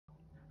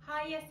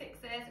Hi Year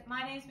Sixers,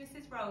 my name is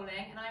Mrs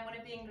Rowling and I'm one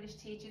of the English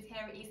teachers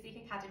here at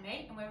eSeek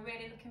Academy, and we're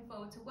really looking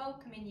forward to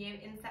welcoming you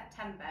in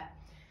September.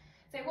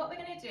 So what we're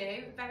going to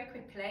do very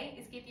quickly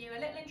is give you a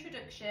little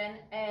introduction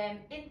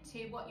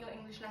into what your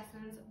English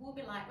lessons will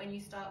be like when you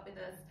start with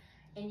us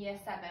in Year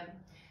 7.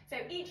 So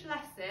each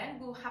lesson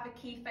will have a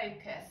key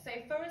focus. So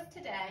for us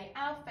today,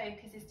 our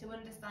focus is to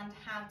understand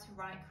how to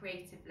write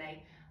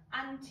creatively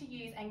and to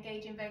use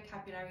engaging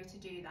vocabulary to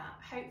do that.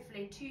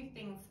 Hopefully two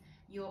things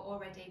you're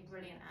already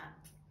brilliant at.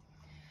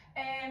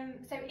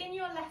 So in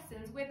your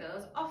lessons with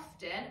us,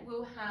 often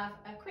we'll have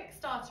a quick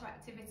starter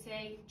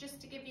activity just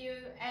to give you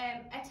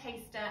a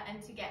taster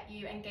and to get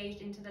you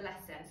engaged into the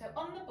lesson. So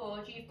on the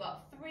board you've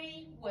got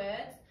 3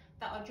 words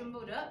that are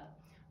jumbled up.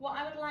 What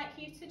I would like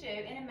you to do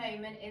in a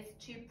moment is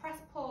to press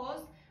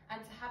pause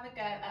and to have a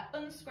go at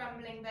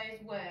unscrambling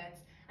those words.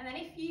 And then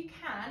if you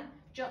can,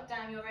 jot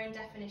down your own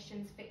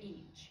definitions for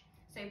each.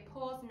 So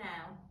pause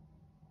now.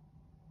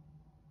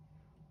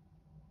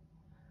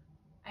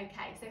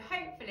 Okay, so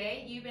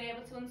hopefully you've been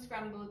able to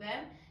unscramble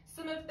them.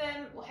 Some of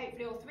them, well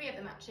hopefully all 3 of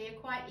them actually, are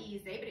quite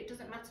easy, but it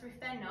doesn't matter if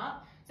they're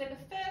not. So the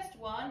first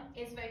one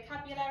is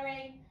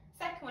vocabulary,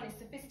 second one is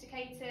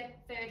sophisticated,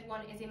 third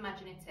one is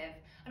imaginative.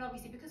 And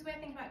obviously because we're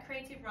thinking about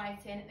creative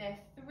writing, there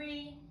are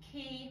 3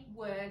 key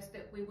words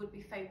that we would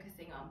be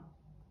focusing on.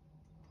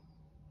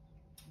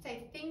 So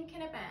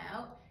thinking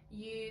about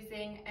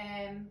using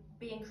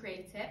being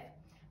creative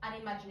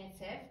and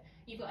imaginative,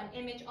 you've got an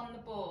image on the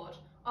board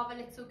of a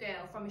little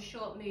girl from a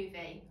short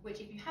movie,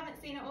 which if you haven't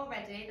seen it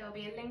already, there'll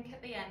be a link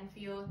at the end for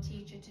your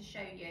teacher to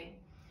show you.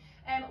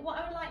 What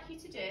I would like you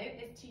to do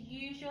is to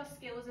use your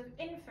skills of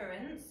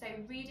inference, so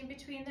reading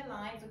between the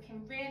lines,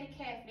 looking really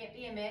carefully at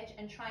the image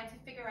and trying to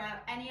figure out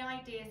any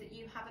ideas that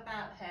you have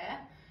about her,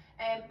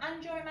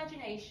 and your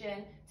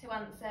imagination to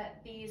answer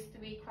these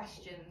 3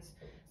 questions.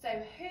 So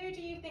who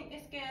do you think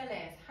this girl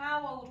is?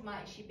 How old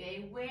might she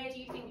be? Where do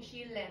you think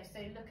she lives?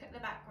 So look at the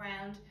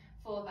background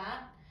for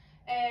that.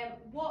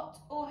 What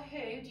or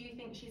who do you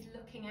think she's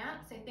looking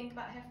at? So think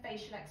about her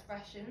facial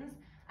expressions,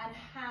 and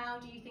how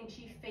do you think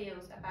she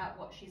feels about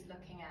what she's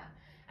looking at?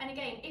 And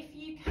again, if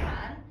you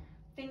can,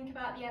 think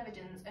about the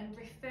evidence and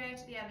refer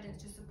to the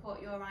evidence to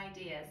support your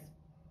ideas.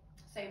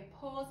 So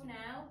pause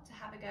now to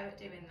have a go at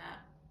doing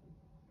that.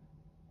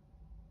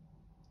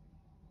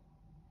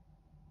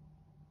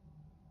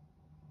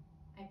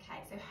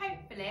 Okay, so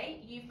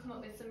hopefully you've come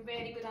up with some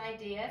really good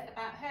ideas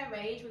about her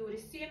age. We would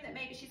assume that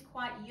maybe she's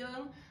quite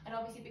young, and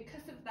obviously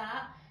because of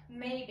that,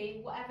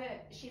 maybe whatever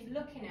she's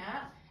looking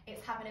at,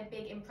 it's having a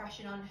big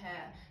impression on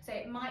her. So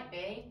it might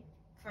be,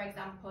 for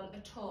example, a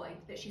toy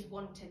that she's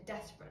wanted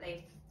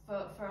desperately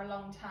for a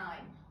long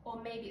time,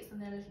 or maybe it's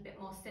something a little bit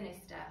more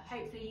sinister.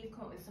 Hopefully you've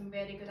come up with some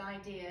really good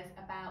ideas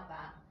about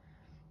that.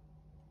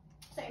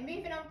 So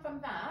moving on from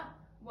that,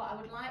 what I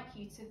would like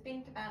you to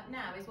think about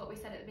now is what we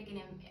said at the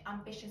beginning,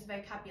 ambitious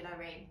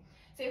vocabulary.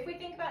 So if we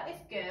think about this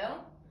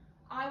girl,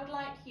 I would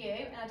like you,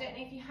 and I don't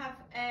know if you have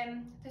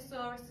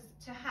thesaurus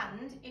to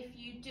hand. If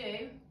you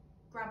do,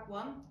 grab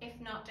one. If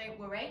not, don't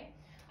worry.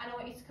 And I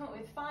want you to come up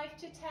with 5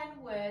 to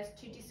 10 words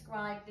to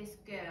describe this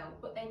girl,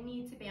 but they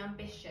need to be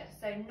ambitious.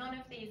 So none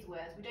of these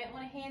words. We don't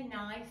want to hear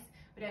nice,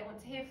 we don't want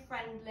to hear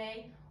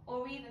friendly,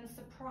 or even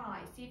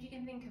surprised. See if you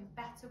can think of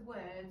better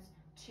words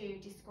to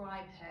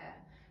describe her.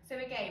 So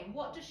again,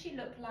 what does she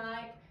look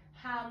like?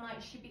 How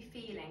might she be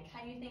feeling?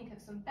 Can you think of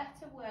some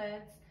better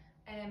words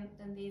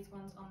than these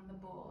ones on the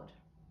board?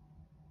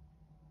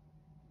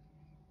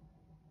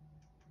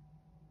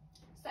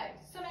 So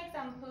some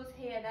examples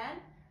here then,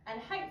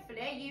 and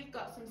hopefully you've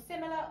got some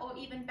similar or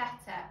even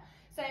better.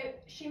 So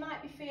she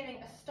might be feeling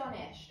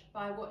astonished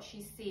by what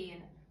she's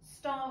seen,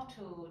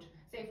 startled.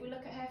 So if we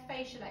look at her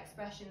facial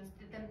expressions,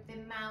 the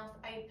mouth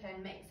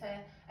open makes her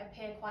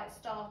appear quite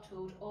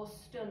startled or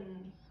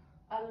stunned.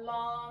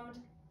 Alarmed,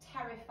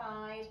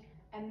 terrified,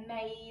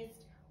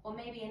 amazed, or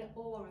maybe in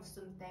awe of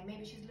something.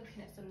 Maybe she's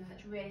looking at something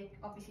that's really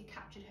obviously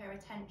captured her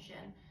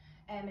attention,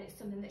 and it's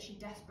something that she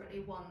desperately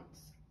wants.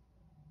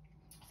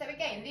 So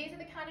again, these are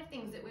the kind of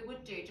things that we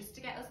would do just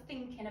to get us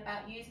thinking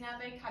about using our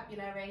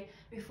vocabulary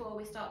before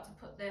we start to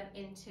put them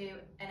into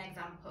an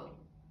example.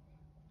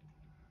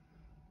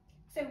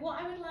 So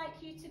what I would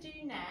like you to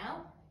do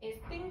now is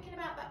thinking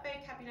about that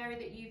vocabulary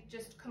that you've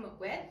just come up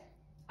with.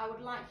 I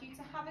would like you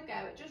to have a go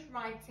at just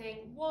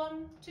writing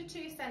 1 to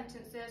 2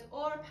 sentences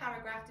or a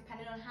paragraph,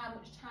 depending on how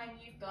much time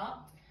you've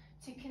got,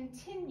 to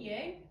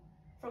continue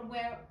from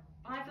where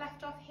I've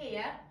left off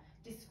here,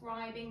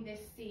 describing this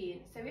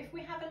scene. So if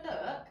we have a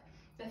look,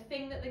 the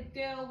thing that the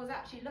girl was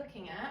actually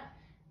looking at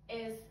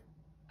is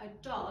a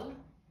doll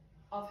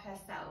of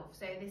herself.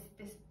 So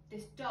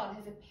this doll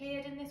has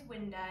appeared in this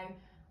window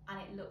and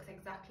it looks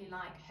exactly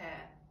like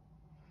her.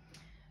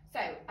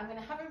 So I'm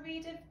going to have a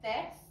read of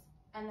this,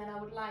 and then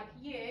I would like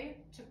you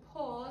to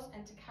pause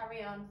and to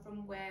carry on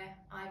from where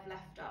I've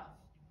left off.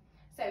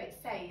 So it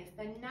says,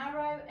 the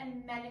narrow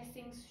and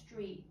menacing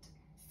street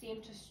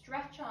seemed to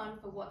stretch on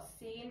for what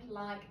seemed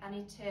like an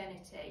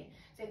eternity.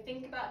 So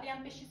think about the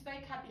ambitious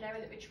vocabulary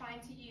that we're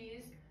trying to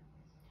use.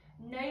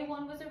 No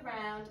one was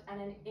around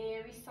and an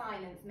eerie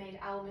silence made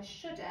Alma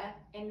shudder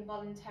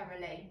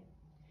involuntarily.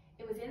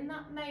 It was in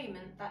that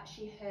moment that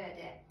she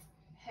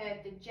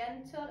heard the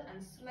gentle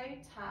and slow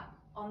tap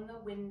on the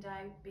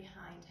window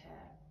behind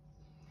her.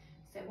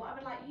 So what I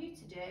would like you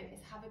to do is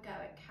have a go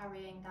at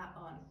carrying that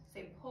on.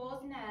 So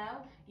pause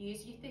now,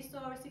 use your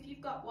thesaurus if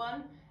you've got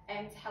one,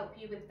 to help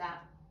you with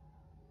that.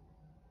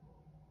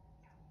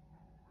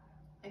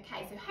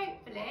 Okay, so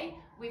hopefully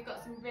we've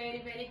got some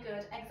really, really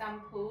good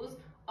examples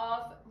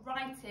of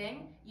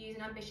writing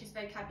using ambitious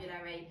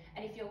vocabulary.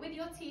 And if you're with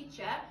your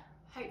teacher,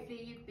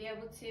 hopefully you'll be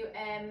able to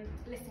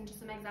listen to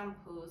some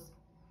examples.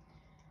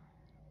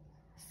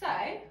 So,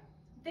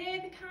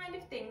 they're the kind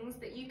of things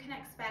that you can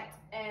expect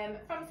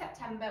from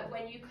September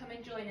when you come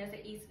and join us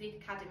at Eastleigh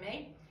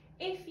Academy.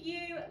 If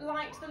you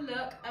liked the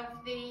look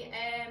of the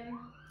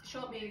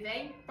short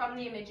movie from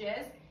the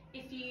images,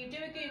 if you do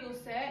a Google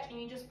search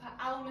and you just put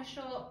Alma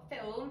short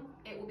film,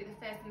 it will be the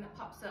first thing that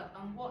pops up,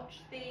 and watch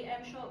the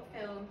short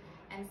film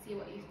and see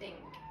what you think.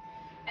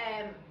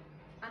 And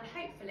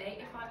hopefully,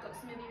 if I've got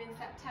some of you in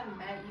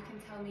September, you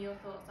can tell me your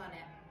thoughts on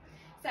it.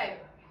 So,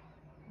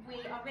 we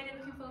are really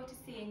looking forward to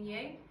seeing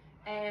you.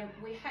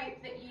 We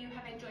hope that you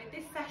have enjoyed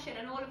this session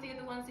and all of the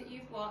other ones that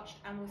you've watched,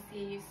 and we'll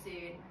see you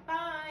soon.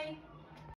 Bye!